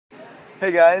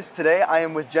Hey guys, today I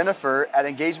am with Jennifer at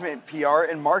Engagement PR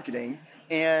and Marketing,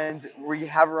 and we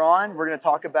have her on. We're going to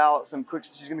talk about she's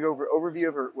going to go over an overview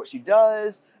of what she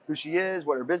does, who she is,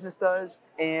 what her business does,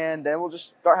 and then we'll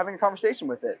just start having a conversation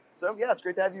with it. So yeah, it's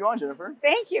great to have you on, Jennifer.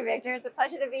 Thank you, Victor. It's a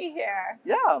pleasure to be here.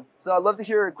 Yeah, so I'd love to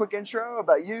hear a quick intro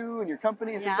about you and your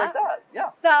company and things like that. Yeah.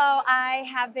 So I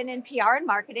have been in PR and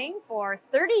marketing for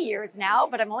 30 years now,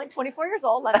 but I'm only 24 years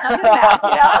old. Let's not do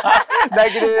that,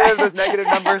 Negative, there's negative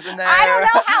numbers in there. I don't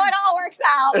know how it all works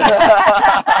out.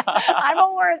 I'm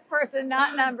a words person,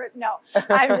 not numbers. No,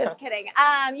 I'm just kidding.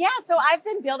 So I've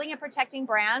been building and protecting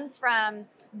brands from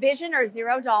vision or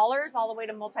 $0 all the way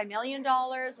to multi-million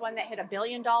dollars, one that hit $1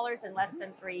 billion in less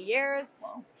than 3 years.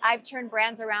 Wow. I've turned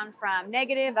brands around from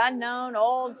negative, unknown,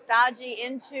 old, stodgy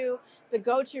into the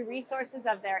go-to resources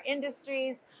of their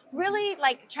industries, really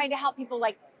like trying to help people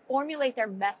like formulate their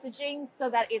messaging so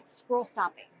that it's scroll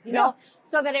stopping, you know,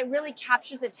 so that it really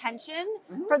captures attention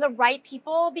for the right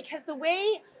people, because the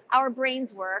way our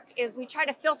brains work is we try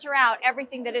to filter out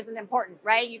everything that isn't important,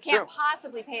 right? You can't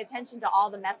possibly pay attention to all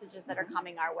the messages that are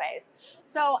coming our ways.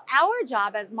 So our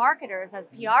job as marketers, as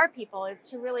PR people, is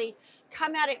to really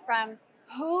come at it from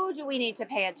who do we need to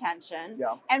pay attention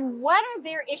and what are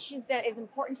their issues that is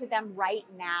important to them right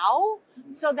now,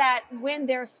 so that when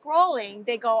they're scrolling,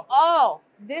 they go, oh,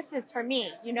 this is for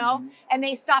me, you know, and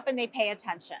they stop and they pay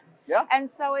attention. Yeah. And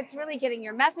so it's really getting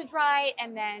your message right,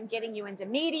 and then getting you into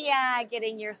media,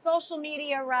 getting your social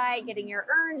media right, getting your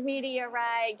earned media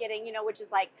right, getting, you know, which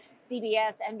is like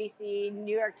CBS, NBC,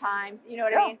 New York Times, you know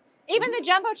what I mean? Even the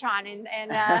Jumbotron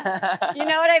and you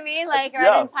know what I mean? Like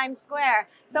right in Times Square.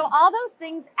 So all those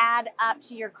things add up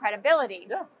to your credibility.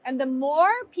 Yeah. And the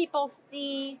more people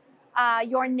see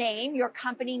your name, your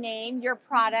company name, your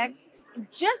products,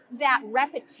 just that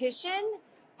repetition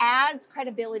adds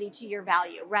credibility to your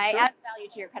value, right? Adds value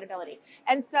to your credibility.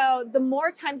 And so the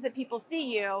more times that people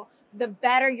see you, the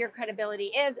better your credibility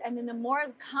is, and then the more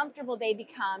comfortable they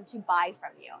become to buy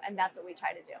from you. And that's what we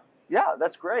try to do. Yeah,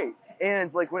 that's great.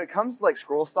 And like when it comes to like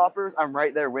scroll stoppers, I'm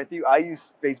right there with you. I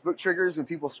use Facebook triggers when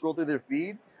people scroll through their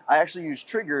feed. I actually use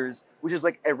triggers, which is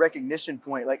like a recognition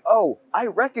point. Like, oh, I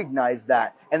recognize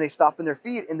that. And they stop in their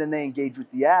feed and then they engage with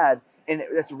the ad. And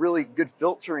that's a really good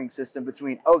filtering system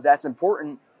between, oh, that's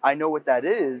important, I know what that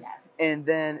is. And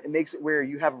then it makes it where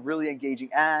you have really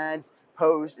engaging ads,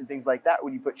 posts, and things like that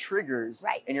when you put triggers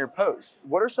in your post.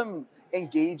 What are some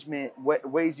engagement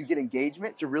ways you get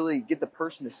engagement to really get the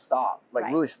person to stop, like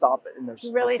really stop it in their feed?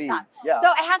 Stop.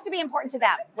 So it has to be important to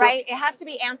them, right? It has to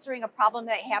be answering a problem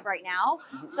that they have right now.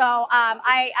 So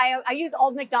I use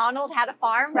Old MacDonald Had a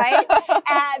Farm, right?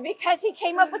 Because he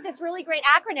came up with this really great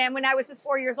acronym when I was just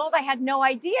 4 years old. I had no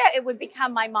idea it would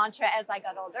become my mantra as I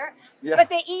got older. But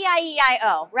the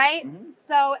EIEIO, right?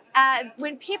 So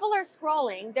when people are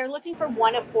scrolling, they're looking for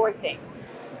one of four things.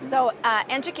 So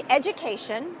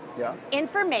education,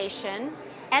 information,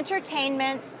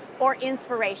 entertainment, or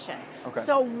inspiration.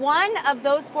 So one of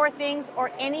those four things,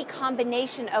 or any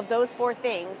combination of those four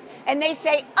things, and they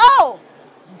say, oh,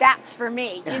 that's for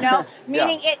me, you know,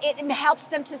 meaning it helps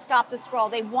them to stop the scroll.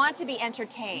 They want to be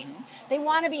entertained. They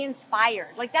want to be inspired.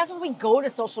 Like that's when we go to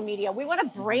social media. We want a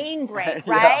brain break,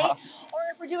 right? Or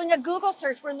if we're doing a Google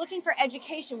search, we're looking for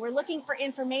education. We're looking for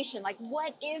information. Like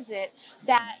what is it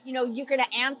that, you know, you're going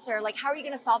to answer? Like how are you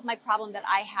going to solve my problem that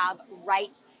I have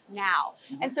right now?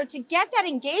 And so to get that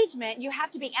engagement, you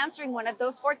have to be answering one of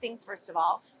those four things, first of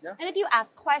all. And if you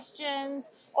ask questions,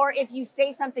 or if you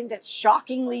say something that's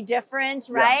shockingly different,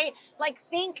 right? Like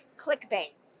think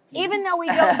clickbait. Even though we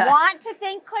don't want to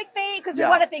think clickbait, because we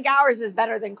want to think ours is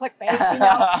better than clickbait, you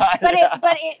know.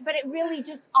 But it really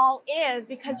just all is,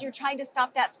 because you're trying to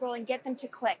stop that scroll and get them to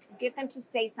click, get them to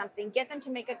say something, get them to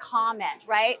make a comment,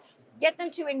 right? Get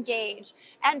them to engage.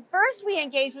 And first we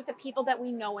engage with the people that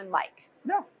we know and like.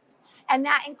 And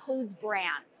that includes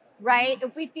brands, right?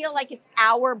 If we feel like it's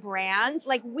our brand,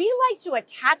 like we like to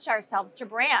attach ourselves to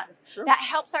brands. That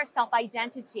helps our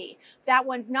self-identity. That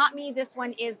one's not me, this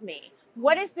one is me.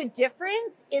 What is the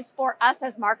difference is for us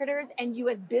as marketers and you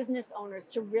as business owners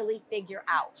to really figure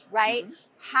out, right?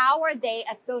 How are they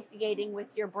associating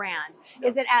with your brand?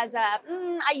 Is it as a,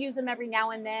 I use them every now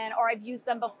and then, or I've used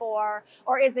them before,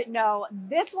 or is it, no,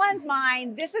 this one's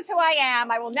mine, this is who I am,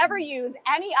 I will never use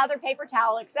any other paper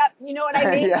towel except, you know what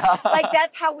I mean? Like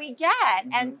that's how we get.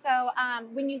 And so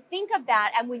when you think of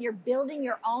that, and when you're building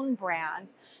your own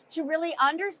brand, to really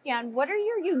understand what are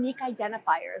your unique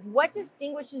identifiers, what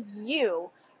distinguishes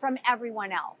you from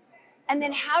everyone else? And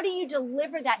then how do you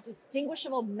deliver that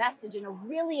distinguishable message in a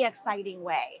really exciting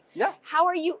way? How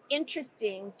are you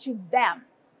interesting to them,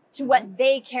 to what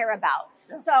they care about?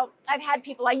 So I've had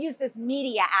people, I use this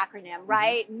media acronym,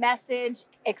 right? Message,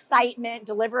 excitement,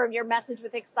 deliver your message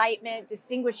with excitement,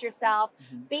 distinguish yourself,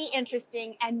 be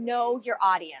interesting, and know your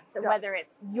audience. And whether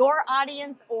it's your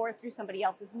audience or through somebody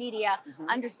else's media,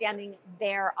 understanding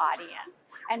their audience.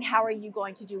 And how are you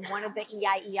going to do one of the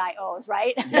EIEIOs,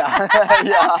 right?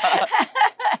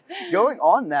 Going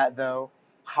on that though,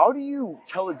 how do you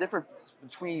tell the difference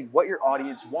between what your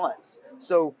audience wants?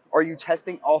 So are you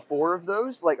testing all 4 of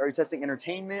those? Like, are you testing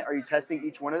entertainment? Are you testing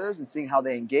each one of those and seeing how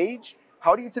they engage?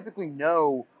 How do you typically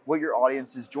know what your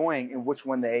audience is enjoying and which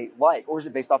one they like? Or is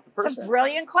it based off the person? It's a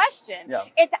brilliant question. Yeah.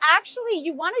 It's actually,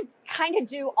 you want to kind of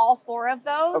do all 4 of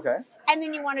those. Okay. And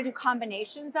then you want to do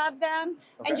combinations of them.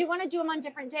 And you want to do them on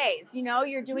different days. You know,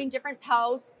 you're doing different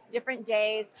posts, different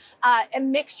days, a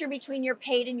mixture between your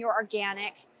paid and your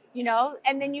organic. You know,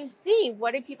 and then you see,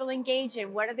 what do people engage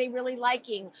in? What are they really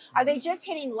liking? Are they just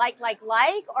hitting like, or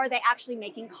are they actually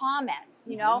making comments?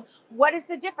 You know, what is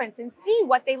the difference? And see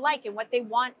what they like and what they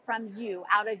want from you,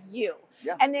 out of you.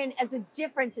 Yeah. And then as a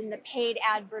difference in the paid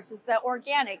ad versus the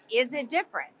organic, is it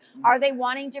different? Are they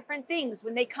wanting different things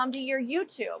when they come to your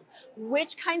YouTube?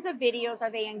 Which kinds of videos are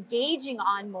they engaging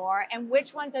on more? And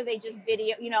which ones are they just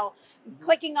video, you know,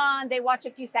 clicking on, they watch a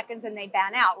few seconds and they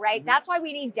ban out, right? That's why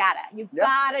we need data. You've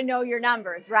got to know your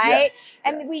numbers, right?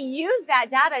 And we use that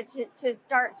data to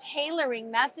start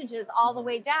tailoring messages all the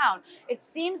way down. It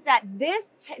seems that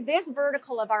this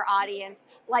vertical of our audience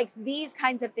likes these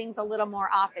kinds of things a little more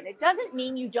often. It doesn't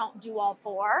mean you don't do all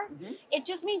 4. It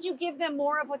just means you give them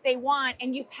more of what they want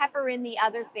and you pepper in the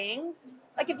other things.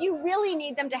 Like if you really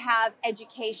need them to have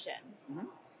education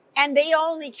and they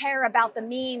only care about the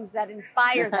memes that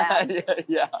inspire them,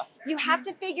 you have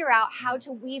to figure out how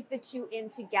to weave the 2 in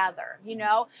together. You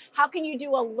know, how can you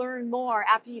do a learn more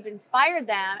after you've inspired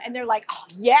them and they're like, oh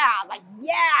yeah,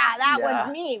 that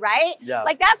one's me, right?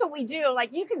 Like that's what we do.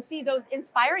 Like you can see those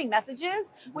inspiring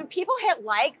messages when people hit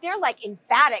like, they're like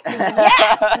emphatic.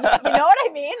 Yes, you know what I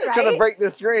mean, right? Trying to break the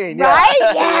screen, right?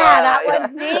 Yeah, that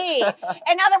one's me.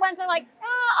 And other ones are like,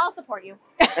 I'll support you.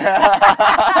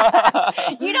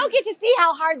 You don't get to see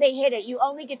how hard they hit it. You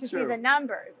only get to see the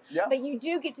numbers. But you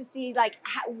do get to see like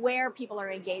where people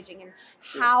are engaging and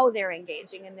how they're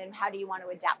engaging, and then how do you want to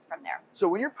adapt from there. So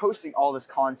when you're posting all this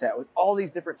content with all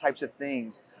these different types of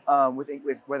things,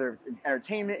 with whether it's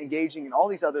entertainment, engaging, and all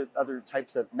these other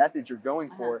types of methods you're going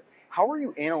for, how are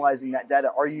you analyzing that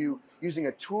data? Are you using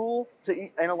a tool to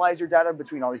analyze your data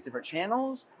between all these different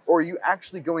channels? Or are you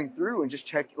actually going through and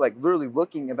just literally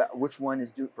looking about which one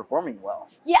is performing well?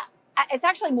 Yeah. It's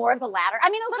actually more of the latter. I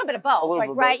mean, a little bit of both, right?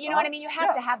 Both. You know what I mean? You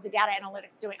have to have the data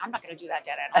analytics doing. I'm not going to do that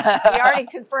data analytics. We already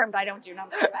confirmed I don't do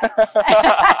numbers.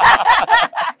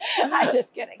 I'm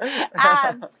just kidding.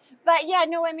 But yeah,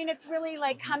 no, I mean, it's really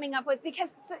like coming up with,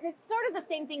 because it's sort of the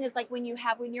same thing as like when you're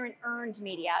in earned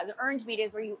media. The earned media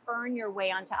is where you earn your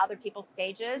way onto other people's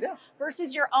stages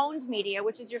versus your owned media,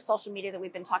 which is your social media that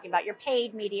we've been talking about, your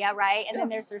paid media, right? And then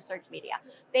there's your search media.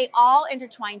 They all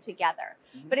intertwine together.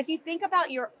 But if you think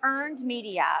about your earned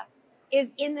media,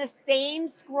 is in the same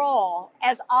scroll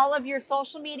as all of your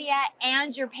social media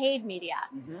and your paid media.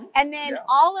 And then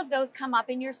all of those come up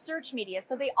in your search media.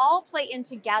 So they all play in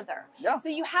together. So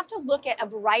you have to look at a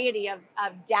variety of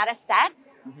data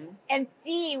sets and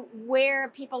see where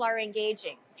people are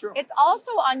engaging. It's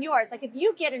also on yours. Like if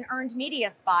you get an earned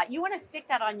media spot, you want to stick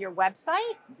that on your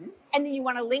website, and then you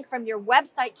want to link from your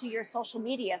website to your social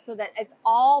media so that it's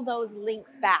all those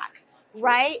links back.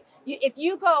 Right? If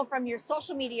you go from your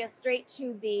social media straight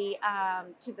to the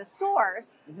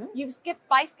source, you've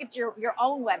skipped your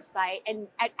own website, and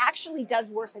it actually does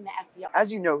worse in the SEO.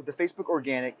 As you know, the Facebook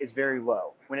organic is very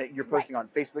low. When you're posting on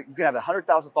Facebook, you can have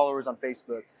 100,000 followers on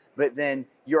Facebook, but then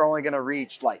you're only going to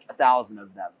reach like 1,000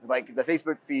 of them. Like the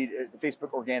Facebook feed, the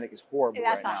Facebook organic is horrible.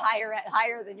 That's right now.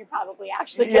 higher than you're probably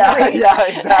actually going to reach. Yeah,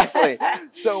 exactly.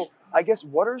 So I guess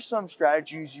what are some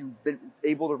strategies you've been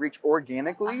able to reach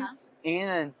organically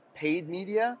and paid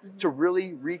media to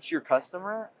really reach your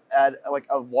customer at like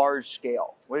a large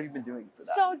scale? What have you been doing for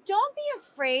that? So don't be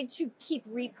afraid to keep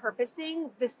repurposing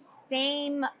the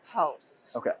same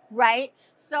post. Right?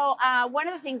 So one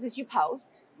of the things is you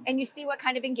post and you see what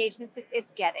kind of engagements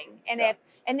it's getting.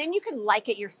 And then you can like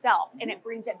it yourself and it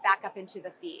brings it back up into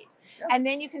the feed. And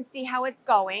then you can see how it's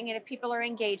going, and if people are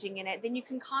engaging in it, then you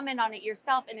can comment on it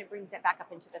yourself and it brings it back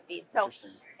up into the feed. So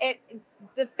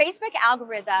the Facebook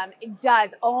algorithm, it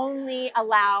does only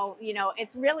allow,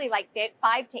 it's really like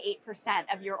 5 to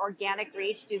 8% of your organic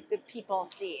reach do the people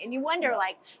see. And you wonder,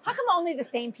 like, how come only the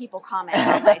same people comment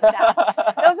on my stuff?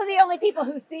 Those are the only people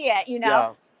who see it,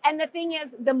 And the thing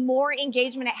is, the more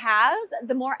engagement it has,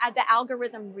 the more the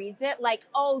algorithm reads it like,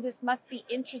 oh, this must be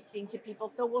interesting to people.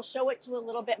 So we'll show it to a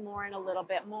little bit more and a little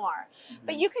bit more.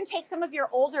 But you can take some of your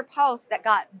older posts that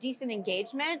got decent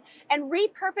engagement and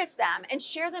repurpose them and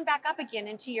share them back up again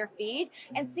into your feed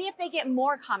and see if they get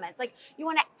more comments. Like, you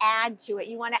want to add to it.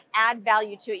 You want to add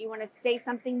value to it. You want to say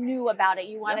something new about it.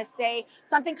 You want to say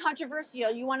something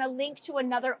controversial. You want to link to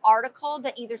another article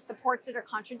that either supports it or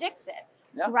contradicts it.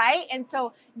 Right? And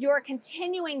so you're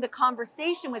continuing the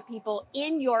conversation with people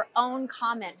in your own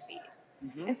comment feed.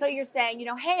 And so you're saying, you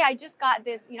know, hey, I just got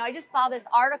this, you know, I just saw this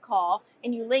article,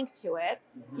 and you link to it,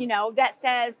 you know, that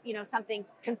says, you know, something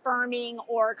confirming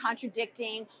or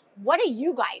contradicting. What do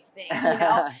you guys think? You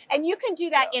know, and you can do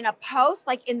that in a post,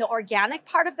 like in the organic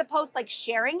part of the post, like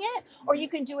sharing it, or you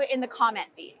can do it in the comment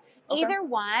feed. Either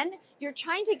one, you're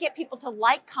trying to get people to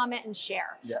like, comment, and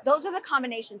share. Those are the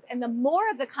combinations. And the more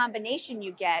of the combination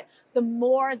you get, the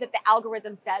more that the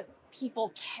algorithm says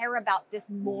people care about this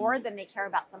more than they care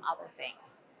about some other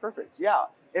things. Perfect. Yeah.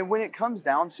 And when it comes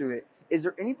down to it, is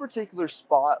there any particular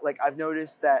spot? Like, I've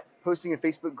noticed that posting in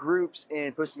Facebook groups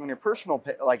and posting on your personal,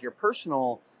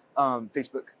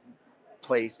 Facebook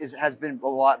place has been a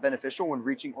lot beneficial when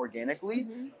reaching organically.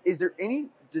 Is there any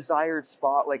desired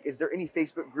spot? Like, is there any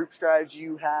Facebook group strategy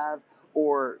you have,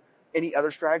 or any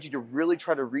other strategy to really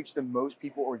try to reach the most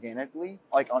people organically,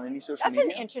 like on any social media?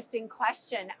 That's an interesting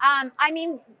question. I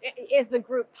mean, is the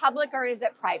group public or is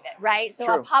it private, right? So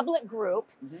a public group,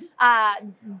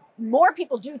 more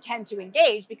people do tend to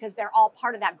engage because they're all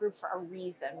part of that group for a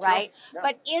reason, right?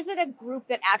 But is it a group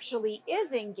that actually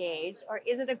is engaged, or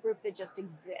is it a group that just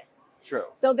exists?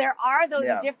 So there are those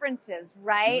differences,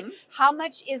 right? How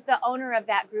much is the owner of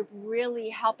that group really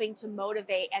helping to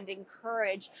motivate and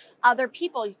encourage other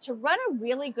people? To run a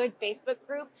really good Facebook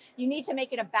group, you need to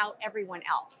make it about everyone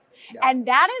else. And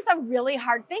that is a really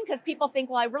hard thing, because people think,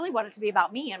 well, I really want it to be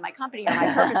about me and my company or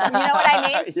my purpose. You know what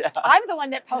I mean? I'm the one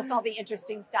that posts all the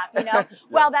interesting stuff, you know?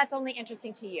 Well, that's only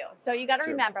interesting to you. So you got to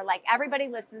remember, like, everybody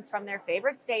listens from their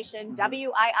favorite station,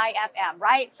 WIIFM,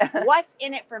 right? What's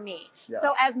in it for me?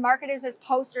 So as marketers, as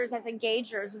posters, as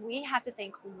engagers, we have to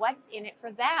think, what's in it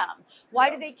for them?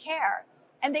 Why do they care?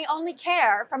 And they only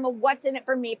care from a what's in it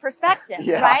for me perspective,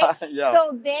 right?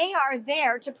 So they are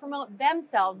there to promote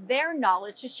themselves, their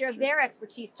knowledge, to share their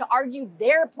expertise, to argue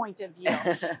their point of view.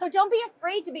 So don't be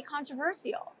afraid to be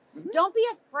controversial. Don't be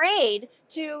afraid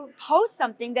to post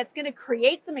something that's going to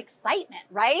create some excitement,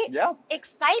 right?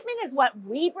 Excitement is what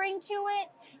we bring to it.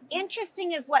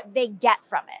 Interesting is what they get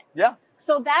from it.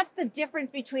 So that's the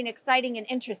difference between exciting and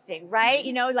interesting, right?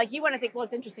 You know, like, you want to think, well,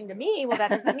 it's interesting to me. Well,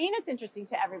 that doesn't mean it's interesting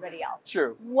to everybody else.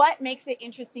 What makes it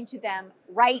interesting to them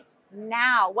right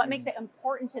now? What makes it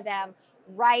important to them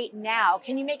right now?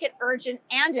 Can you make it urgent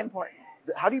and important?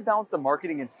 How do you balance the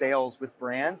marketing and sales with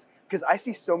brands? Because I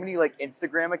see so many like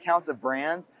Instagram accounts of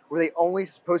brands where they only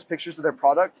post pictures of their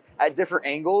product at different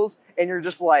angles, and you're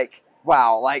just like,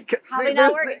 wow, like, it's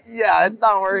not working. It's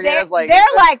not working. They're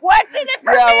like, what's in it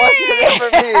for me? What's in it for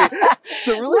me?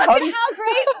 So really, look at how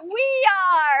great we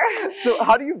are. So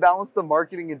how do you balance the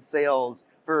marketing and sales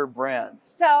for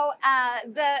brands? So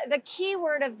the key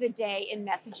word of the day in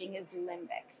messaging is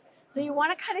limbic. So you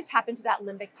want to kind of tap into that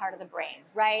limbic part of the brain,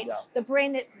 right? The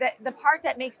brain, the part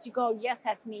that makes you go, yes,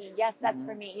 that's me. Yes, that's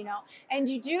for me, you know? And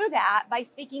you do that by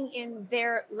speaking in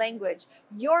their language.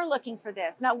 You're looking for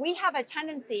this. Now, we have a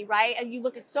tendency, right? And you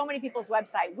look at so many people's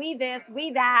website, we this,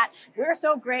 we that, we're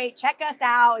so great, check us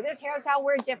out. Here's how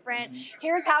we're different.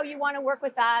 Here's how you want to work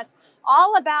with us.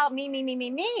 All about me, me, me, me,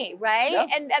 me, right?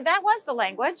 And that was the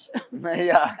language.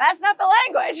 That's not the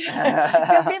language,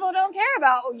 because people don't care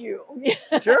about you.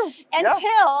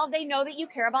 Until they know that you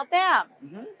care about them.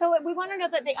 So we want to know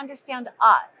that they understand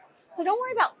us. So don't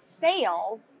worry about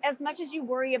sales as much as you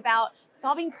worry about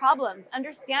solving problems,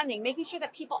 understanding, making sure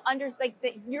that people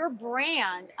that your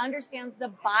brand understands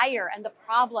the buyer and the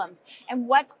problems and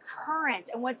what's current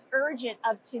and what's urgent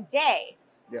of today.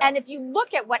 And if you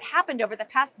look at what happened over the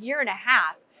past year and a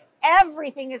half,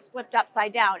 everything is flipped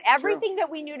upside down. Everything that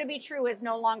we knew to be true is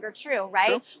no longer true,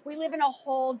 right? We live in a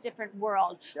whole different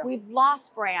world. We've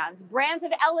lost brands. Brands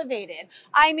have elevated.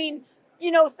 I mean,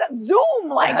 you know, Zoom,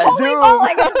 like, holy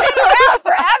moly, it's been around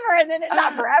forever, and then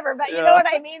not forever, but you know what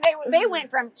I mean? They went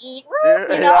from you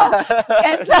know?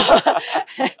 And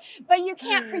so, but you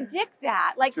can't predict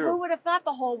that. Like, who would have thought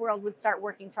the whole world would start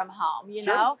working from home, you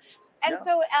know? And Yeah.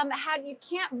 so how you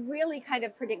can't really kind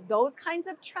of predict those kinds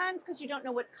of trends because you don't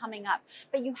know what's coming up,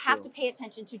 but you have True. to pay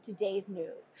attention to today's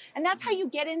news. And that's how you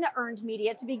get in the earned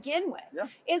media to begin with, Yeah.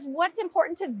 is what's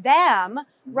important to them Mhm.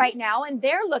 right now. And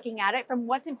they're looking at it from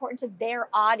what's important to their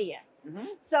audience. Mhm.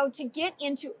 So to get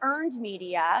into earned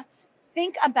media,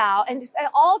 think about, and it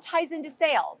all ties into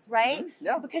sales, right? Mhm.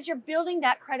 Yeah. Because you're building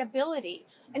that credibility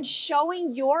and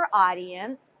showing your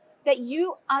audience that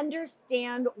you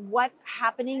understand what's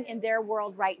happening in their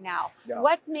world right now. Yeah.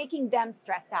 What's making them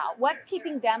stress out? What's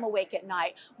keeping them awake at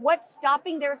night? What's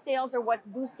stopping their sales or what's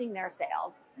boosting their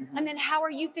sales? Mhm. And then how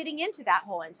are you fitting into that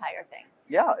whole entire thing?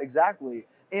 Yeah, exactly.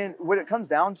 And what it comes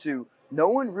down to, no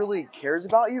one really cares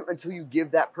about you until you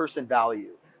give that person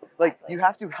value. Like, Exactly. you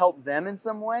have to help them in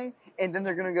some way, and then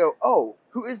they're gonna go, "Oh,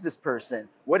 who is this person?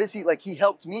 What is he like? He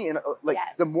helped me." And like,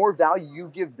 Yes. the more value you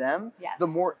give them, Yes. the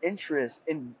more interest.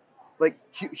 And like,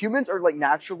 humans are like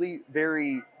naturally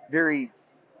very, very,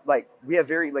 like, we have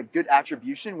very like good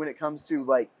attribution when it comes to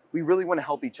like, we really want to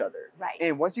help each other. Right.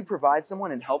 And once you provide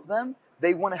someone and help them,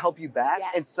 they want to help you back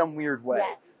Yes. in some weird way.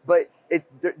 Yes. But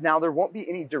now there won't be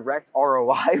any direct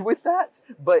ROI with that,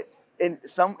 but in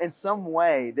some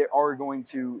way they are going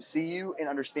to see you and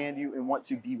understand you and want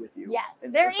to be with you. Yes,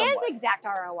 in there some is way. exact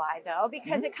ROI though,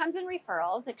 because Mhm. it comes in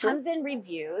referrals, it Sure. comes in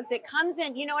reviews, it comes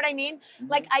in, you know what I mean? Mhm.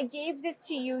 Like, I gave this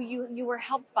to you, you were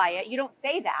helped by it. You don't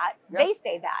say that, Yeah. they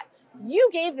say that. You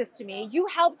gave this to me, you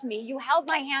helped me, you held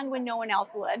my hand when no one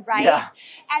else would, right? Yeah.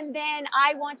 And then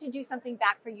I want to do something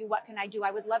back for you. What can I do?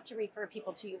 I would love to refer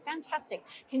people to you. Fantastic.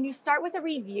 Can you start with a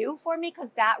review for me?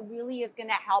 Because that really is going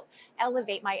to help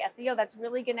elevate my SEO. That's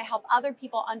really going to help other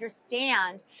people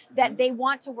understand that Mhm. they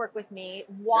want to work with me,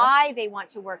 why they want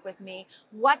to work with me,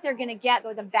 what they're going to get,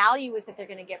 or the value is that they're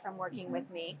going to get from working Mhm. with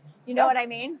me. You know Yeah. what I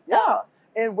mean? Yeah.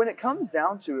 And when it comes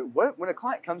down to it, when a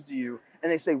client comes to you and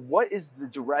they say, "What is the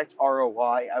direct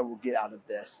ROI I will get out of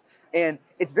this?" And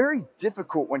it's very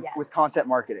difficult when Yes. with content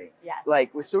marketing. Yes.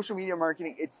 Like with social media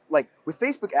marketing, it's like with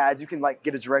Facebook ads, you can like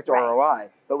get a direct Right. ROI.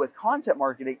 But with content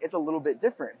marketing, it's a little bit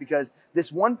different because this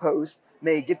one post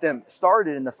may get them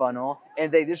started in the funnel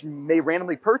and they just may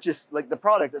randomly purchase like the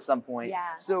product at some point.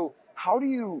 Yeah. So how do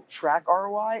you track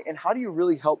ROI and how do you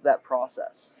really help that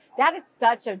process? That is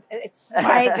it's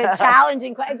like the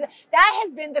challenging question. That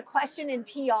has been the question in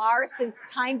PR since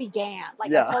time began. Like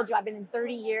Yeah. I told you, I've been in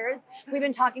 30 years. We've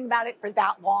been talking about it for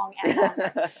that long and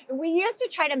longer. We used to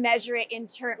try to measure it in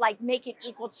turn, like make it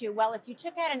equal to, well, if you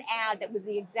took out an ad that was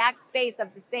the exact space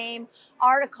of the same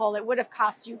article, it would have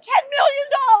cost you $10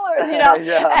 million, you know?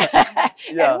 Yeah.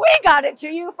 Yeah. And we got it to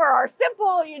you for our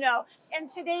simple, you know. And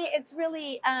today it's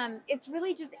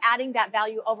really just adding that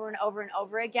value over and over and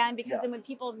over again, because Yeah. then when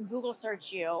people Google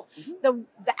search you, Mhm.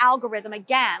 the algorithm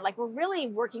again, like we're really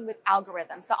working with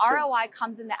algorithms. So Sure. ROI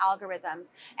comes in the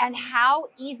algorithms, and how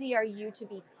easy are you to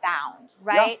be found,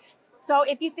 right? So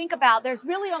if you think about, there's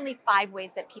really only 5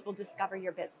 ways that people discover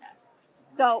your business.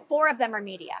 So 4 of them are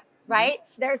media, right?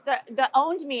 There's the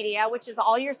owned media, which is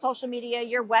all your social media,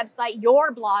 your website,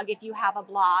 your blog, if you have a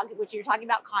blog, which you're talking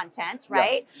about content, Yeah.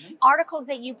 right? Mhm. Articles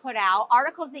that you put out,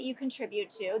 articles that you contribute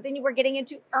to. Then you were getting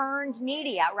into earned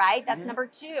media, right? That's Mhm. number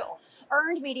 2.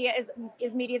 Earned media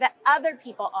is media that other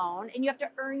people own, and you have to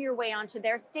earn your way onto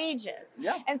their stages.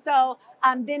 Yeah. And so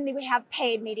then we have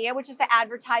paid media, which is the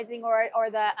advertising or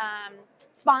the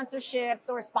sponsorships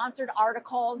or sponsored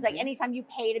articles, like Mhm. anytime you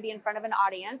pay to be in front of an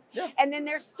audience. Yeah. And then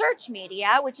there's search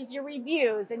media, which is your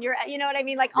reviews and your, you know what I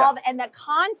mean? Like Yeah. and the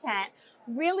content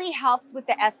really helps with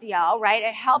the SEO, right?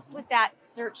 It helps with that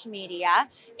search media.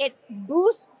 It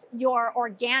boosts your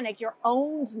organic, your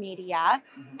owned media.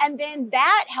 Mhm. And then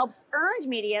that helps earned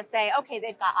media say, okay,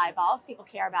 they've got eyeballs, people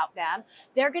care about them.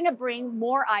 They're going to bring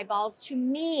more eyeballs to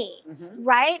me, Mhm.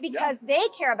 right? Because they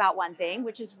care about one thing,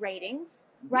 which is ratings,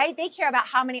 right? They care about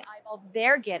how many eyeballs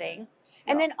they're getting.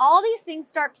 And Yeah. then all these things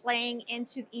start playing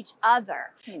into each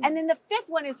other. Hmm. And then the 5th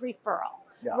one is referral.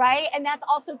 Yeah. Right. And that's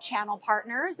also channel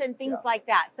partners and things Yeah. like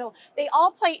that. So they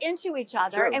all play into each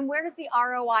other. True. And where does the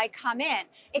ROI come in?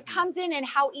 It comes in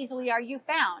how easily are you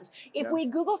found? If Yeah. we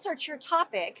Google search your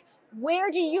topic,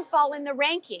 where do you fall in the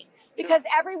ranking? Because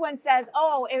everyone says,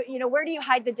 oh, where do you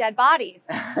hide the dead bodies?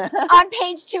 On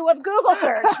page 2 of Google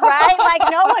search, right?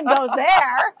 Like no one goes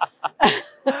there.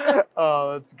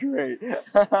 Oh, that's great.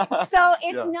 So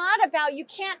it's Yeah. not about, you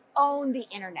can't own the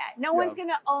internet. No Yeah. one's going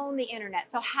to own the internet.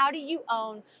 So how do you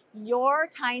own your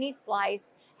tiny slice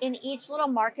in each little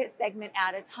market segment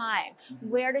at a time? Mhm.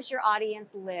 Where does your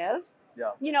audience live?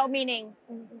 Yeah. Meaning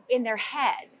in their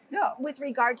head Yeah. with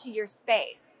regard to your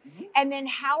space. And then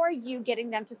how are you getting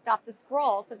them to stop the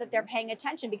scroll so that they're paying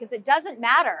attention? Because it doesn't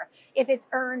matter if it's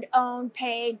earned, owned,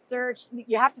 paid, search,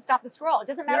 you have to stop the scroll. It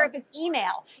doesn't matter if it's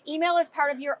email. Email is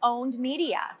part of your owned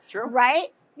media,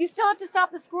 right? You still have to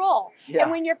stop the scroll. And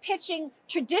when you're pitching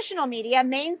traditional media,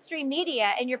 mainstream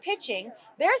media, and you're pitching,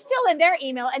 they're still in their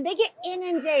email and they get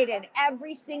inundated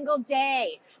every single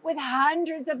day with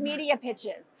hundreds of media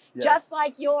pitches, just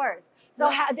like yours. So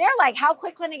they're like, how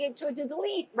quickly can I get to a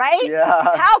delete, right?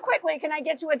 How quickly can I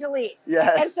get to a delete?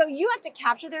 And so you have to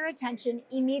capture their attention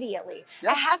immediately. It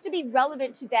has to be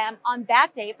relevant to them on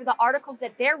that day for the articles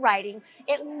that they're writing,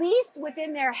 at least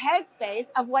within their headspace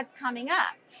of what's coming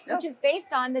up, which is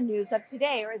based on the news of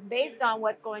today, or is based on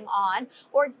what's going on,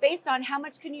 or it's based on how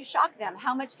much can you shock them?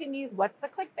 How much can you, what's the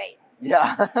clickbait?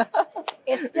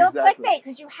 It's still clickbait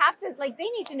because you have to, like, they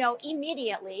need to know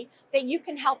immediately that you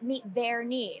can help meet their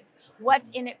needs. What's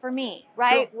in it for me,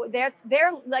 right?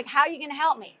 They're like, how are you going to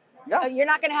help me? You're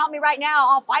not going to help me right now.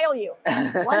 I'll file you.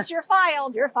 Once you're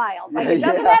filed, you're filed. Like, it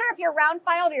doesn't matter if you're round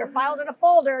filed or you're filed in a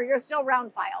folder, you're still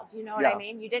round filed. You know what I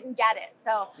mean? You didn't get it.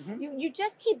 So you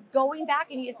just keep going back,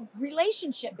 and it's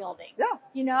relationship building,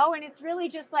 you know, and it's really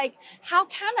just like, how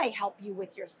can I help you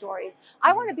with your stories?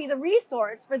 I want to be the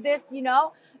resource for this, you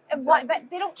know. But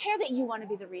they don't care that you want to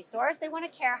be the resource. They want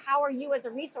to care, how are you as a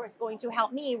resource going to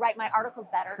help me write my articles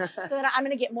better so that I'm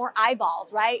going to get more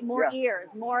eyeballs, right? More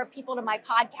ears, more people to my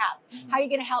podcast. How are you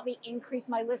going to help me increase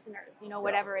my listeners? You know,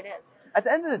 whatever it is. At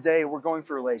the end of the day, we're going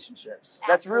for relationships.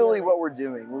 That's really what we're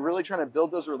doing. We're really trying to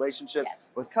build those relationships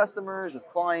with customers, with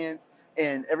clients,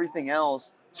 and everything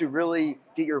else, to really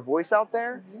get your voice out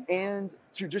there and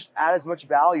to just add as much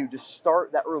value to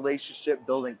start that relationship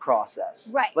building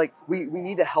process. Like we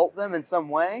need to help them in some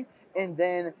way, and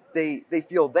then they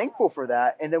feel thankful for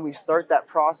that, and then we start that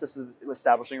process of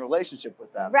establishing a relationship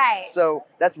with them. So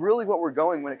that's really what we're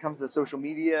going when it comes to the social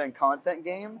media and content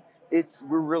game.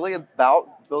 We're really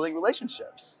about building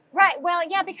relationships. Well,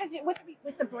 because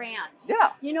with the brand.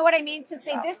 You know what I mean? To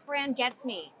say this brand gets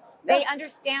me. They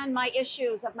understand my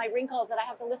issues of my wrinkles that I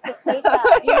have to lift this face up.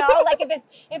 You know, like if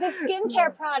it's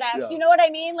skincare products, you know what I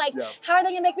mean? Like, how are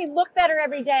they gonna make me look better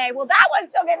every day? Well, that one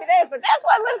still gave me this, but this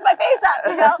one lifts my face up.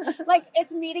 You know, like,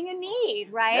 it's meeting a need,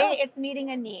 right? It's meeting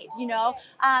a need. You know,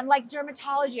 like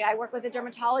dermatology. I work with a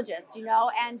dermatologist. You know,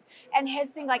 and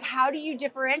his thing, like, how do you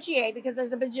differentiate? Because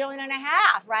there's a bajillion and a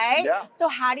half, right? So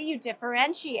how do you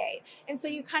differentiate? And so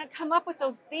you kind of come up with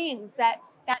those things that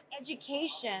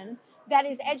education. That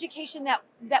is education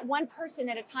that one person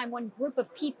at a time, one group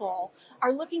of people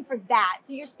are looking for that.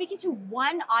 So you're speaking to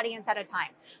one audience at a time.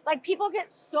 Like, people get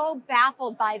so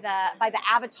baffled by the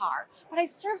avatar, but I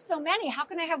serve so many. How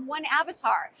can I have one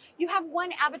avatar? You have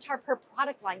one avatar per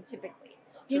product line typically.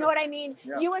 You know what I mean?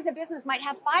 You as a business might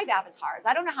have 5 avatars.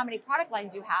 I don't know how many product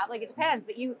lines you have. Like, it depends,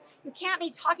 but you can't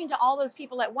be talking to all those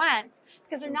people at once,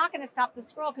 because they're not going to stop the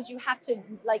scroll, because you have to,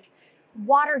 like,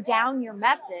 water down your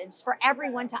message for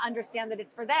everyone to understand that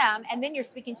it's for them, and then you're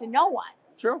speaking to no one.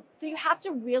 So you have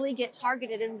to really get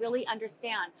targeted and really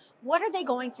understand, what are they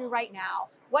going through right now?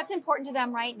 What's important to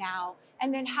them right now?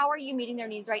 And then how are you meeting their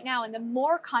needs right now? And the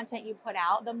more content you put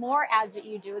out, the more ads that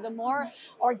you do, the more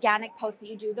organic posts that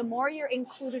you do, the more you're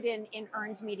included in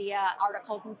earned media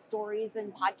articles and stories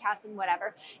and podcasts and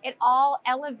whatever, it all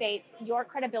elevates your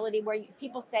credibility, where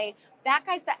people say, that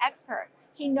guy's the expert.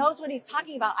 He knows what he's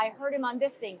talking about. I heard him on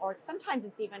this thing. Or sometimes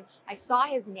it's even, I saw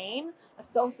his name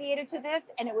associated to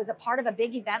this, and it was a part of a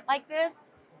big event like this.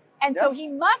 And so he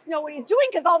must know what he's doing,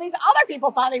 because all these other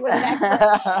people thought he was an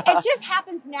expert. It just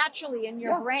happens naturally in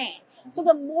your brain. So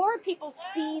the more people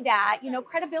see that, you know,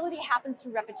 credibility happens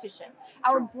through repetition.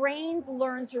 Our brains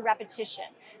learn through repetition.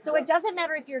 So it doesn't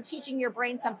matter if you're teaching your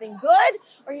brain something good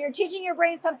or you're teaching your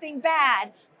brain something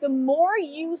bad. The more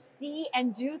you see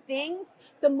and do things,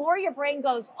 the more your brain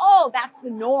goes, oh, that's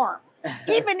the norm,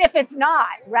 even if it's not,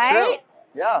 right?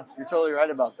 Yeah, you're totally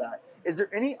right about that. Is there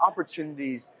any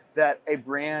opportunities that a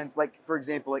brand, like, for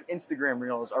example, like Instagram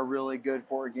Reels are really good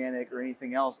for organic or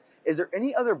anything else? Is there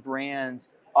any other brands,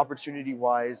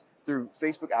 opportunity-wise, through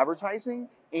Facebook advertising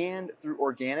and through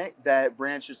organic, that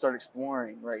brands should start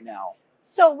exploring right now?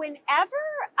 So whenever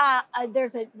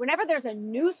there's a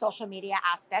new social media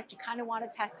aspect, you kind of want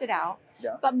to test it out.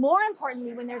 But more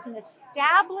importantly, when there's an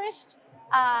established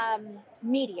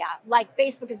media, like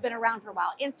Facebook has been around for a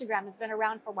while, Instagram has been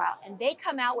around for a while, and they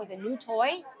come out with a new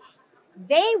toy,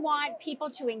 they want people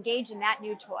to engage in that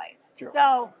new toy.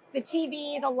 So the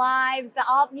TV, the lives,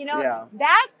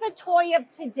 that's the toy of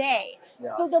today.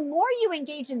 So the more you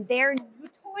engage in their new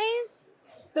toys,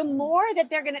 the more that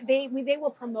they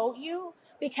will promote you,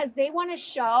 because they want to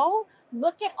show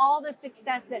look at all the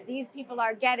success that these people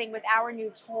are getting with our new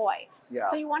toy. Yeah.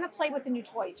 So you want to play with the new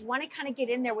toys. You want to kind of get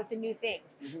in there with the new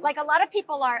things. Mhm. Like a lot of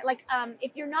people are like,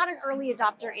 if you're not an early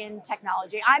adopter in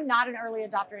technology, I'm not an early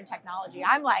adopter in technology.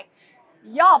 I'm like,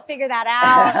 y'all figure that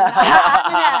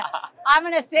out. I'm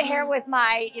gonna sit here with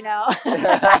my, you know,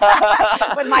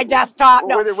 with my desktop.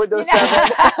 No, With it, Windows you know?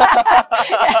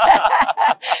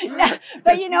 7. No,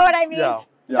 but you know what I mean? Yeah.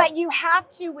 Yeah. But you have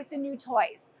to with the new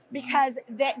toys, because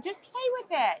that, just play with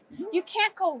it. You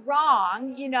can't go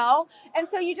wrong, you know? And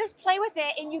so you just play with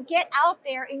it and you get out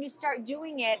there and you start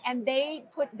doing it, and they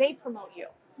promote you.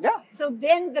 Yeah. So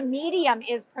then the medium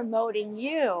is promoting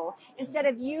you instead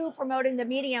of you promoting the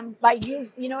medium by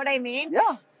you know what I mean?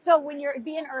 Yeah. So when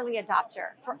be an early adopter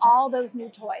for all those new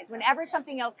toys, whenever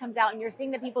something else comes out and you're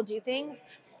seeing that people do things,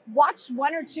 watch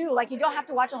one or two. Like, you don't have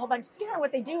to watch a whole bunch. Just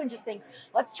what they do and just think,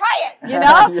 let's try it, you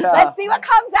know? Yeah. Let's see what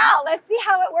comes out. Let's see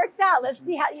how it works out. Let's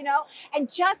see how, you know,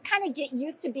 and just kind of get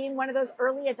used to being one of those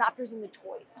early adopters in the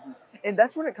toys. And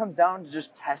that's when it comes down to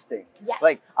just testing. Yes.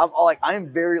 Like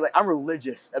I'm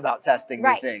religious about testing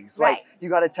new things. Like you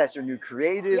got to test your new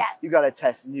creative. Yes. You got to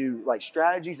test new like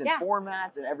strategies and Yeah.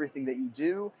 formats and everything that you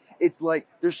do. It's like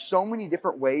there's so many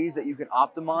different ways that you can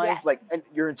optimize Yes. like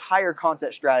your entire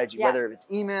content strategy, Yes. whether it's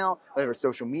email, whether it's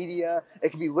social media, it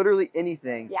can be literally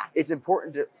anything. Yeah. It's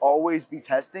important to always be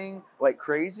testing like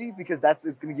crazy, because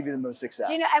it's going to give you the most success.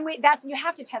 Do you know, and you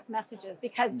have to test messages,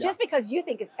 because Yeah. just because you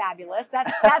think it's fabulous,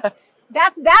 that's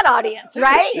that audience,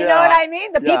 right? You know Yeah. what I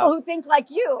mean? The Yeah. people who think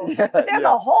like you. Yeah. But there's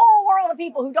Yeah. a whole world of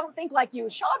people who don't think like you.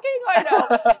 Shocking, I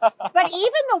know. But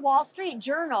even the Wall Street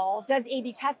Journal does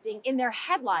A/B testing in their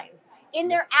headlines, in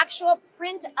their actual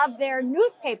print of their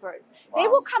newspapers. They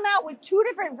Wow. will come out with two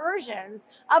different versions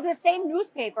of the same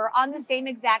newspaper on the same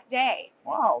exact day.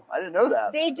 Wow, I didn't know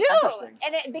that. They do, Interesting.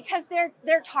 and because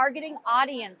they're targeting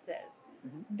audiences.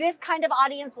 Mhm. This kind of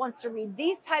audience wants to read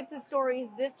these types of stories.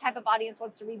 This type of audience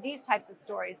wants to read these types of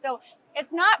stories. So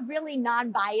it's not really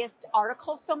non-biased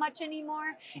articles so much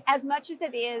anymore, as much as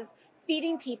it is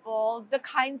feeding people the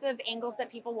kinds of angles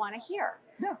that people want to hear.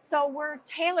 Yeah. So we're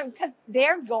tailored, because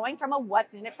they're going from a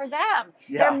what's in it for them.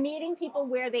 Yeah. They're meeting people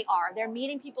where they are. They're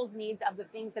meeting people's needs of the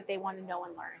things that they want to know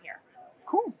and learn here.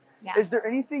 Cool. Yeah. Is there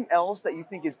anything else that you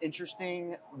think is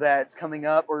interesting that's coming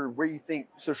up, or where you think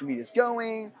social media is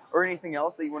going, or anything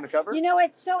else that you want to cover? You know,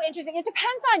 it's so interesting. It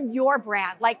depends on your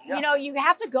brand. Like, Yeah. you know, you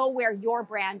have to go where your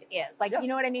brand is. Like, Yeah. you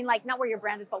know what I mean? Like, not where your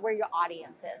brand is, but where your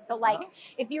audience is. So, like,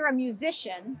 if you're a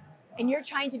musician and you're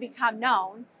trying to become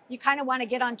known, you kind of want to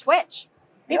get on Twitch.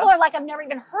 People Yeah. are like, I've never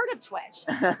even heard of Twitch.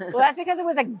 Well, that's because it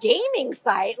was a gaming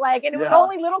site, like, and it was Yeah.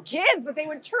 only little kids, but they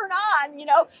would turn on, you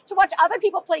know, to watch other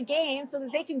people play games so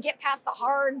that they can get past the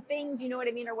hard things, you know what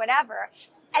I mean, or whatever.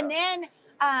 And then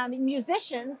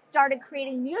musicians started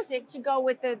creating music to go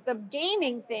with the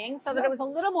gaming thing, so that it was a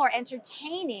little more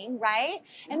entertaining, right?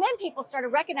 And then people started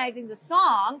recognizing the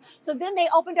song, so then they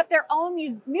opened up their own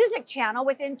music channel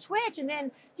within Twitch. And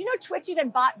then, you know, Twitch even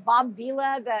bought Bob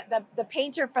Vila, the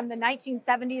painter from the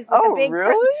 1970s with the big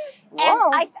really? and Wow.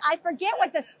 I forget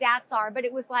what the stats are, but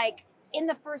it was like in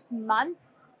the first month,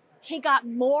 he got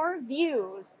more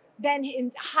views than the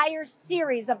entire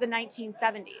series of the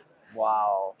 1970s.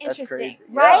 Wow. That's Interesting, crazy.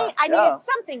 right? Yeah, I mean, yeah. it's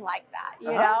something like that, you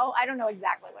Uh-huh. know? I don't know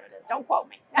exactly what it is. Don't quote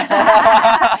me.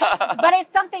 But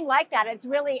it's something like that. It's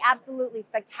really absolutely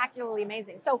spectacularly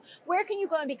amazing. So where can you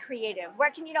go and be creative? Where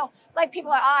can, you know, like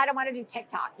people are, oh, I don't want to do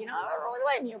TikTok. You know, I don't really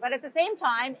blame you. But at the same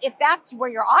time, if that's where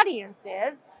your audience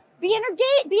is, be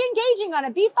engaging on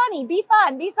it. Be funny, be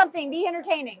fun, be something, be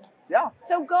entertaining. Yeah.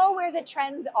 So go where the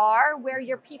trends are, where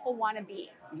your people want to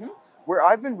be. Where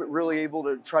I've been really able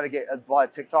to try to get a lot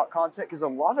of TikTok content, because a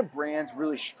lot of brands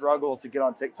really struggle to get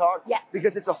on TikTok. Yes.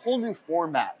 Because it's a whole new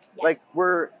format. Yes. Like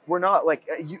we're not like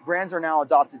brands are now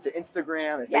adopted to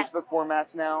Instagram and Yes. Facebook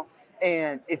formats now,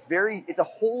 and it's a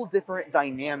whole different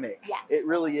dynamic. Yes. It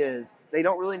really is. They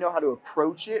don't really know how to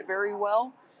approach it very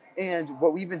well. And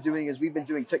what we've been doing is we've been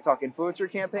doing TikTok influencer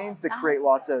campaigns to create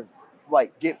lots of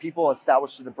like get people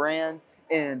established to the brand.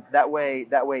 And that way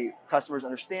customers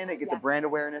understand it, get the brand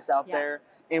awareness out there.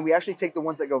 And we actually take the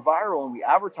ones that go viral and we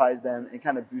advertise them and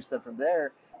kind of boost them from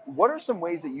there. What are some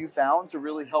ways that you found to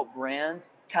really help brands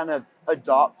kind of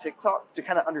adopt TikTok to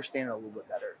kind of understand it a little bit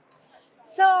better?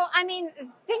 So, I mean,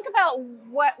 think about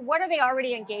what are they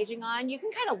already engaging on? You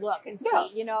can kind of look and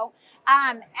see, you know,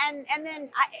 and then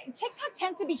TikTok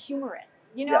tends to be humorous,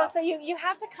 you know, so you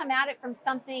have to come at it from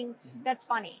something that's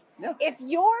funny. Yeah. If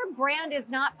your brand is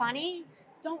not funny,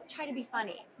 don't try to be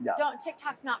funny. Yeah.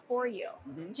 TikTok's not for you.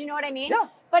 Mhm. Do you know what I mean? Yeah.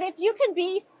 But if you can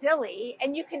be silly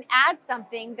and you can add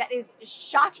something that is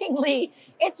shockingly,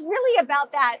 it's really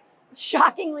about that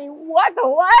Shockingly, what the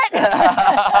what?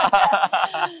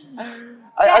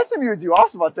 I assume you would do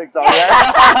awesome on TikTok,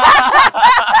 right?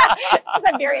 Because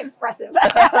I'm very expressive.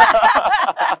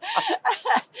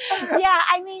 Yeah,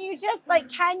 I mean, you just like,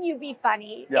 can you be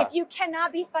funny? Yeah. If you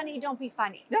cannot be funny, don't be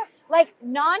funny. Yeah. Like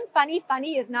non-funny,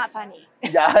 funny is not funny.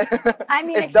 Yeah. I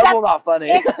mean, it's double not funny.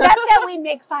 Except that we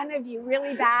make fun of you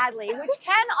really badly, which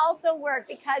can also work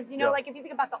because, you know, Yeah. like if you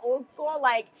think about the old school,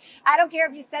 like, I don't care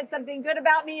if you said something good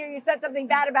about me or you said something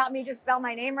bad about me, just spell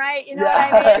my name right. You know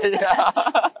what I mean?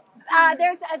 Yeah.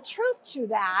 There's a truth to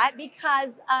that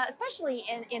because, especially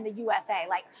in the USA,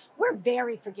 like we're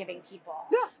very forgiving people.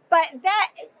 Yeah. But that,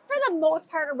 for the most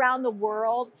part around the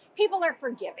world, people are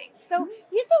forgiving. So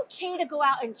it's okay to go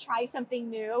out and try something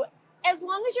new. As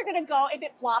long as you're going to go, if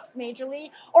it flops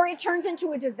majorly or it turns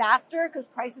into a disaster, because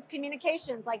crisis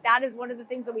communications, like that is one of the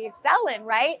things that we excel in,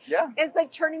 right? Yeah. It's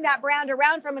like turning that brand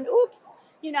around from an oops,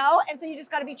 you know? And so you just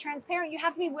got to be transparent. You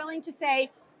have to be willing to say,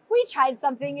 we tried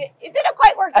something, it didn't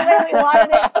quite work the way we wanted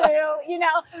it to, you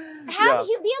know?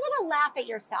 You be able to laugh at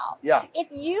yourself. Yeah. If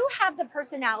you have the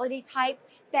personality type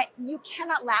that you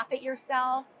cannot laugh at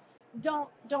yourself, don't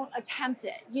attempt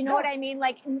it. You know what I mean?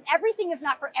 Like everything is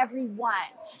not for everyone.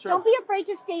 Sure. Don't be afraid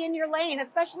to stay in your lane,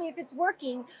 especially if it's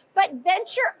working, but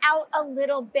venture out a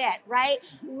little bit, right?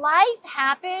 Life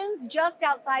happens just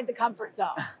outside the comfort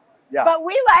zone. Yeah. But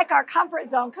we like our comfort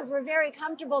zone because we're very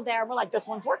comfortable there. We're like, this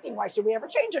one's working. Why should we ever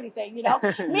change anything? You know?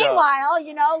 Meanwhile,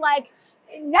 you know, like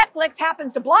Netflix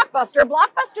happens to Blockbuster.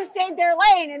 Blockbuster stayed their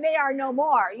lane and they are no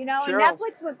more, you know? Sure. And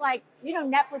Netflix was like, you know,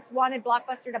 Netflix wanted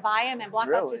Blockbuster to buy him and Blockbuster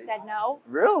Really? said no.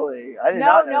 Really? I did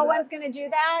not know No that. one's going to do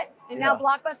that. And now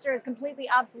Blockbuster is completely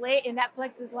obsolete and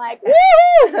Netflix is like, woo!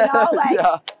 You know, like,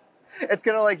 yeah. It's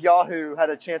kind of like Yahoo had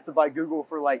a chance to buy Google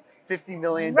for like $50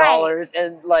 million,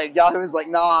 and like Yahoo is like,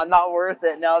 nah, not worth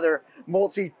it. Now they're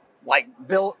 $100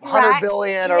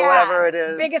 billion or whatever it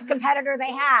is. Biggest competitor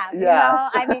they have. Yes. You know?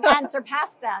 I mean, and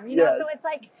surpass them. You know, Yes. so it's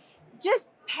like, just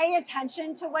pay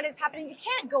attention to what is happening. You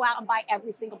can't go out and buy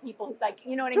every single people, like,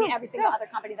 you know what I mean? Every single other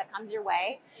company that comes your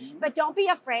way. But don't be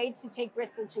afraid to take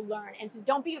risks and to learn, and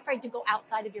don't be afraid to go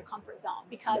outside of your comfort zone.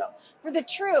 Because for the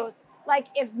truth, like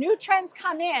if new trends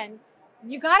come in,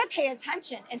 you got to pay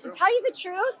attention. And to tell you the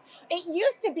truth, it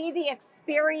used to be the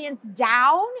experience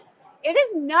down. It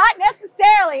is not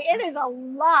necessarily, it is a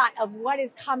lot of what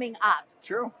is coming up.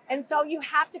 True. And so you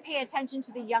have to pay attention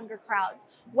to the younger crowds.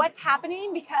 What's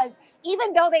happening? Because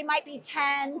even though they might be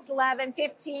 10, 11,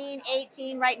 15,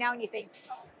 18 right now, and you think,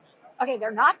 okay,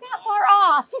 they're not that far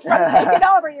off from taking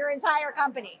over your entire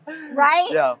company, right?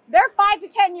 Yeah. They're 5 to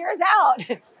 10 years out.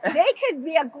 They could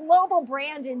be a global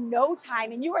brand in no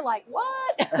time. And you were like,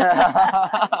 what?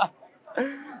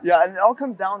 Yeah, and it all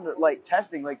comes down to like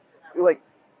testing. Like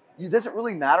it doesn't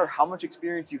really matter how much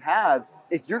experience you have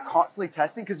if you're constantly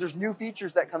testing, because there's new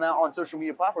features that come out on social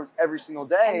media platforms every single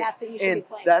day. And that's what you should be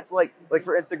playing. That's like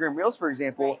for Instagram Reels, for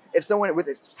example, if someone with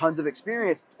tons of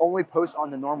experience only posts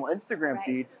on the normal Instagram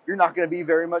feed, you're not going to be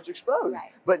very much exposed.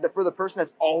 But for the person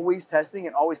that's always testing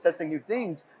and always testing new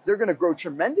things, they're going to grow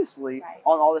tremendously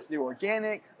on all this new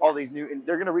organic, all these new, and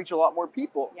they're going to reach a lot more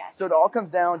people. So it all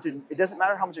comes down to, it doesn't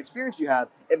matter how much experience you have,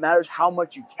 it matters how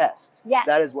much you test.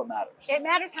 That is what matters. It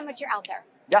matters how much you're out there.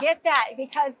 Get that,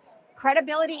 because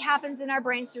credibility happens in our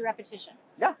brains through repetition.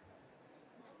 Yeah.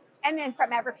 And then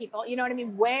from other people, you know what I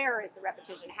mean? Where is the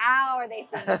repetition? How are they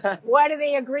saying it? What do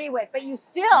they agree with? But you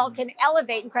still can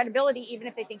elevate in credibility even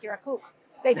if they think you're a kook.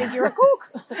 They think you're a kook.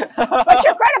 But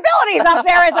your credibility is up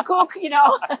there as a kook, you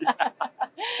know?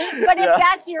 But if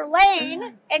that's your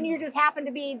lane and you just happen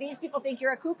to be, these people think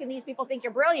you're a kook and these people think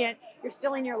you're brilliant, you're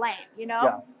still in your lane, you know?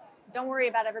 Yeah. Don't worry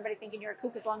about everybody thinking you're a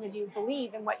kook as long as you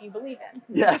believe in what you believe in.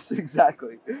 Yes,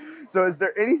 exactly. So is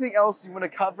there anything else you want to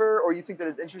cover or you think that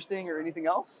is interesting or anything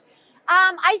else?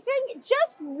 I think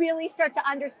just really start to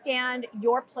understand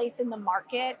your place in the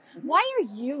market. Why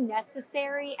are you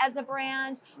necessary as a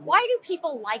brand? Why do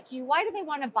people like you? Why do they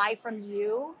want to buy from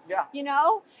you? Yeah. You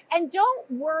know? And don't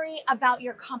worry about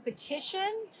your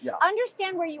competition. Yeah.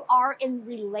 Understand where you are in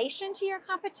relation to your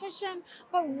competition,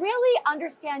 but really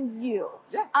understand you.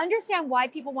 Yeah. Understand why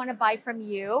people want to buy from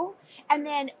you, and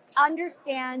then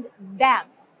understand them.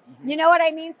 You know what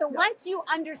I mean? So once you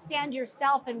understand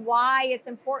yourself and why it's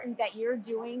important that you're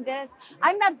doing this,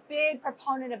 I'm a big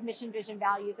proponent of mission, vision,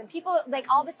 values. And people like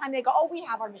all the time, they go, oh, we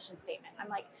have our mission statement. I'm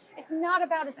like, it's not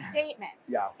about a statement.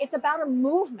 It's about a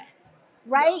movement,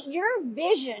 right? Your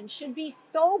vision should be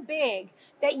so big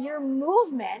that your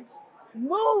movement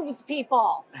moves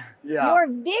people. Your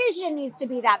vision needs to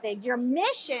be that big. Your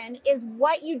mission is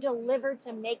what you deliver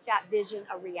to make that vision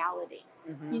a reality.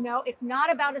 You know, it's not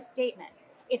about a statement.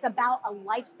 It's about a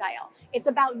lifestyle. It's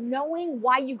about knowing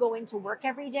why you go into work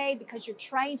every day, because you're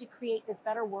trying to create this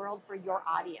better world for your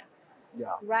audience. Yeah.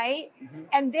 Right?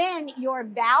 And then your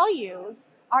values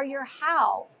are your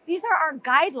how. These are our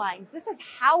guidelines. This is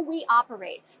how we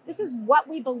operate. This is what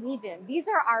we believe in. These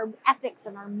are our ethics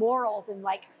and our morals, and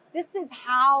like, this is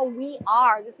how we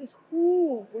are. This is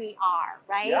who we are,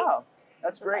 right? Yeah,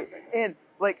 that's great. And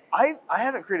like, I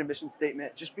haven't created a mission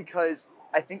statement just because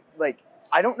I think like,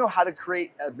 I don't know how to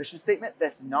create a mission statement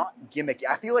that's not gimmicky.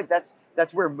 I feel like that's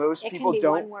where most people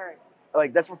don't. One word.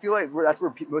 Like that's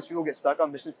where most people get stuck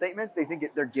on mission statements. They think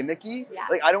they're gimmicky. Yeah.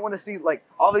 Like I don't want to see, like,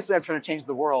 obviously I'm trying to change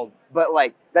the world, but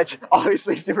like that's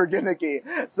obviously super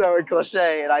gimmicky, so and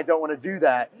cliche, and I don't want to do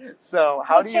that. So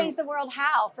how do you change the world?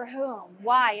 How? For whom?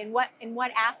 Why? In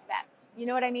what aspect? You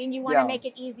know what I mean? You want to make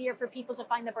it easier for people to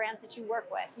find the brands that you work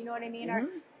with. You know what I mean? Or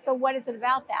so what is it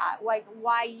about that? Like,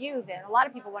 why you then? A lot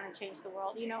of people want to change the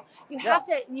world. You know, you have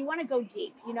to. You want to go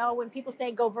deep. You know, when people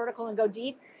say go vertical and go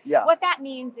deep. Yeah. What that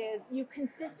means is you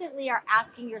consistently are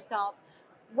asking yourself,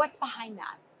 what's behind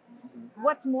that?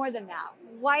 What's more than that?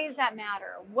 Why does that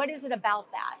matter? What is it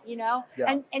about that? You know?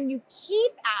 Yeah. And you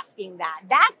keep asking that.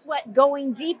 That's what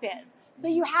going deep is. So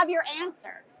you have your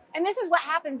answer. And this is what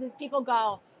happens is people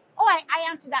go, oh, I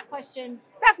answered that question.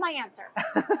 That's my answer.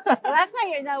 Well, that's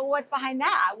not your, what's behind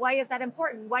that. Why is that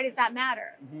important? Why does that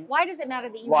matter? Why does it matter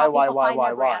that you help people find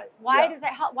their brands? Why does it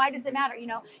help? Why does it matter? You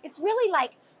know, it's really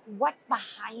like, what's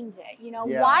behind it? You know,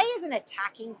 why is an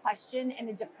attacking question and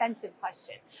a defensive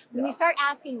question? When you start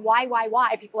asking why,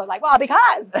 people are like, well,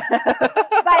 because.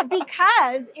 But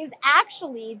because is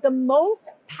actually the most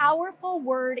powerful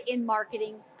word in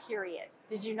marketing, period.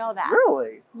 Did you know that?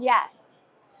 Really? Yes.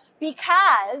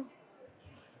 Because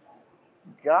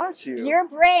got you. Your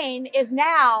brain is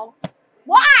now,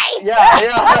 why? Yeah.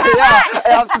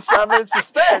 I'm in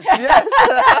suspense. Yes.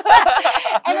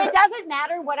 And it doesn't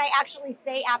matter what I actually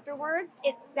say afterwards.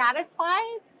 It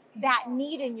satisfies that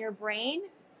need in your brain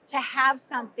to have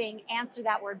something answer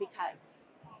that word because.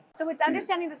 So it's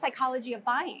understanding the psychology of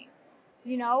buying.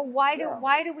 You know, why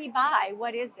do we buy?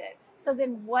 What is it? So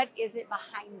then what is it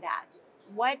behind that?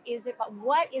 What is it? But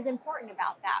what is important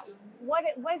about that?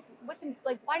 What's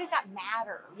like? Why does that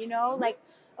matter? You know, like,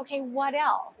 okay, what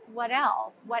else? What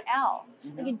else? What else?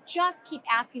 Like, you just keep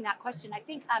asking that question. I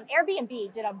think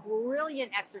Airbnb did a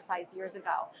brilliant exercise years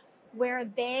ago, where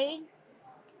they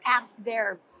asked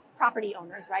their property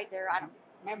owners, right? Their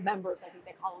members, I think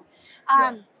they call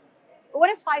them. What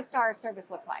does 5-star service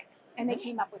look like? And they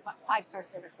came up with what 5-star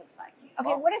service looks like.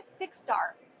 Okay, what does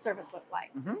 6-star service look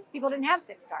like? People didn't have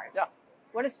 6 stars. Yeah.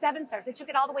 What is 7 stars? They took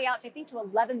it all the way out to, I think, to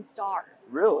 11 stars.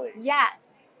 Really? Yes.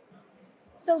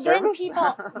 So then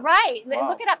people, right,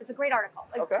 look it up. It's a great article.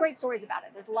 It's great stories about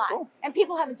it. There's a lot. Cool. And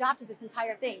people have adopted this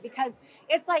entire thing because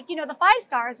it's like, you know, the 5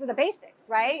 stars were the basics,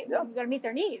 right? Yeah. We've got to meet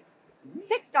their needs.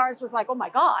 6 stars was like, oh my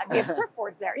God, we have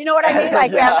surfboards there. You know what I mean?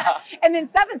 Like, we have, and then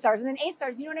 7 stars and then 8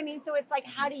 stars. You know what I mean? So it's like,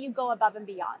 how do you go above and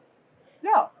beyond?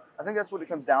 Yeah, I think that's what it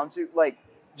comes down to. Like,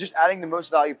 just adding the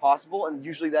most value possible. And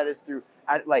usually that is through,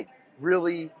 like,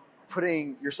 really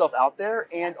putting yourself out there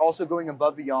and also going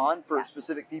above and beyond for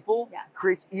specific people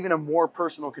creates even a more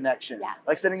personal connection.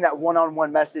 Like sending that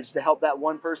one-on-one message to help that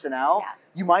one person out.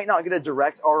 You might not get a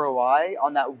direct ROI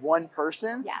on that one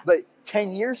person, but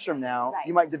 10 years from now,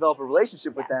 you might develop a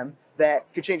relationship with them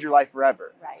that could change your life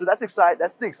forever. So that's exciting.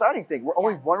 That's the exciting thing. We're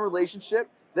only one relationship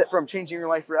that from changing your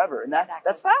life forever. And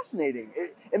that's fascinating.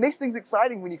 It makes things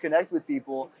exciting when you connect with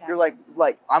people. You're like,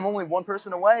 I'm only one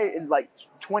person away, and like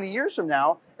 20 years from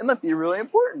now, it might be really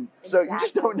important. So you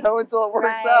just don't know until it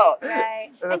works out.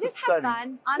 Right. And just exciting. Have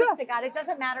fun. Honest to God, it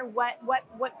doesn't matter what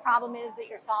problem it is that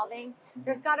you're solving.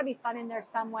 There's got to be fun in there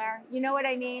somewhere. You know what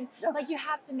I mean? Like, you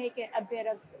have to make it a bit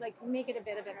of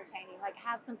entertaining. Like,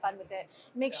 have some fun with it.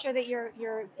 Make sure that your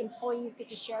employees get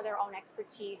to share their own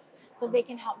expertise so they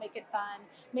can help make it fun.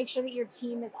 Make sure that your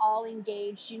team is all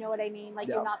engaged. You know what I mean? Like,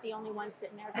 you're not the only one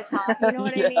sitting there at the top. You know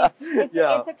what I mean?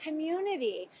 It's a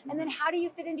community. And then how do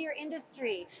you fit into your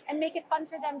industry and make it fun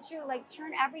for them too? Like,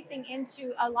 turn everything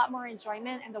into a lot more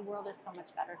enjoyment, and the world is so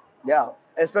much better. Yeah,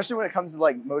 especially when it comes to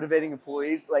like motivating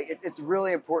employees. Like, it's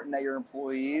really important that your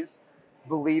employees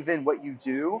believe in what you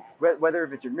do, whether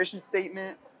if it's your mission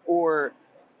statement or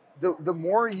the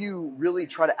more you really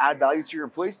try to add value to your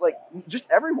employees, like just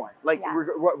everyone, like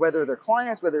whether they're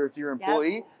clients, whether it's your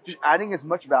employee, just adding as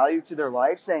much value to their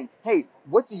life, saying, hey,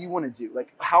 what do you want to do?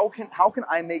 Like, how can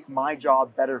I make my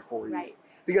job better for you? Right.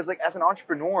 Because like as an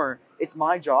entrepreneur, it's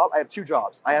my job. I have 2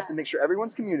 jobs. I have to make sure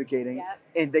everyone's communicating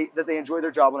and that they enjoy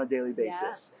their job on a daily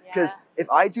basis. Because if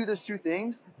I do those 2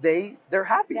 things, they're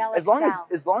happy. As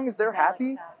long as they're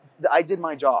happy, I did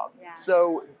my job. Yeah.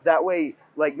 So that way,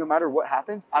 like no matter what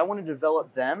happens, I want to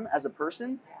develop them as a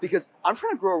person because I'm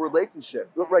trying to grow a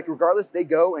relationship. Like regardless, they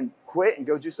go and quit and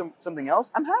go do something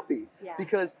else, I'm happy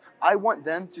because I want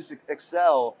them to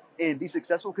excel and be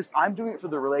successful because I'm doing it for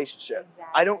the relationship.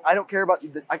 Exactly. I don't care about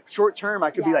the short term. I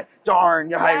could be like, darn,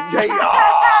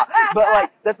 but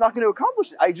like that's not going to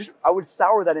accomplish it. I would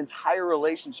sour that entire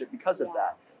relationship because of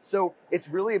that. So it's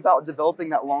really about developing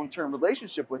that long-term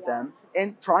relationship with them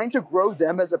and trying to grow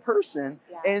them as a person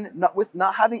and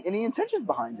not having any intentions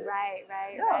behind it.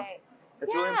 Right.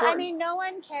 It's really important. I mean, no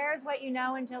one cares what you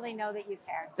know until they know that you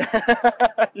care.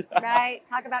 Right?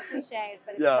 Talk about cliches,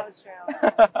 but it's so true.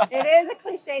 It is a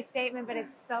cliche statement, but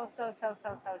it's so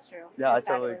true. Yeah, it's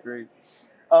I totally fabulous.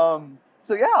 agree.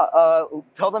 So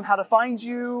tell them how to find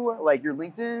you, like your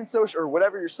LinkedIn, social, or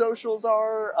whatever your socials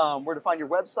are, where to find your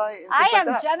website. And I am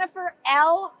like that. Jennifer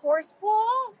L. Horsepool.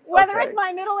 Whether it's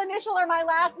my middle initial or my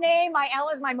last name, my L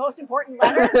is my most important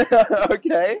letter.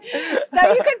 Okay.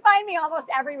 So you can find me almost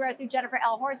everywhere through Jennifer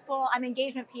L. Horsepool. I'm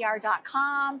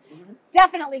engagementpr.com.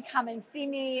 Definitely come and see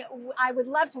me. I would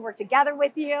love to work together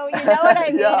with you. You know what I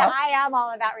mean? I am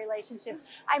all about relationships.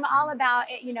 I'm all about,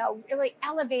 really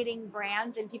elevating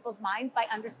brands in people's minds by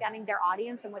understanding their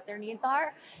audience and what their needs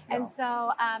are. And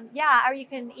so, or you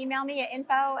can email me at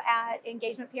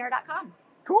info@engagementpr.com.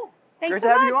 Cool. Thanks Great so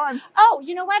to have much. you on. Oh,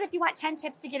 you know what? If you want 10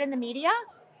 tips to get in the media,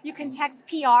 you can text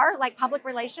PR, like public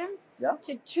relations,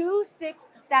 to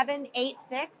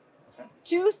 26786.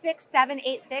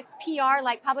 26786, PR,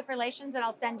 like public relations, and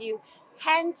I'll send you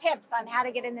 10 tips on how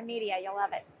to get in the media. You'll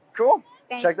love it. Cool.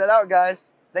 Thanks. Check that out, guys.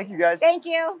 Thank you, guys. Thank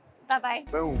you. Bye-bye.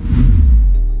 Boom.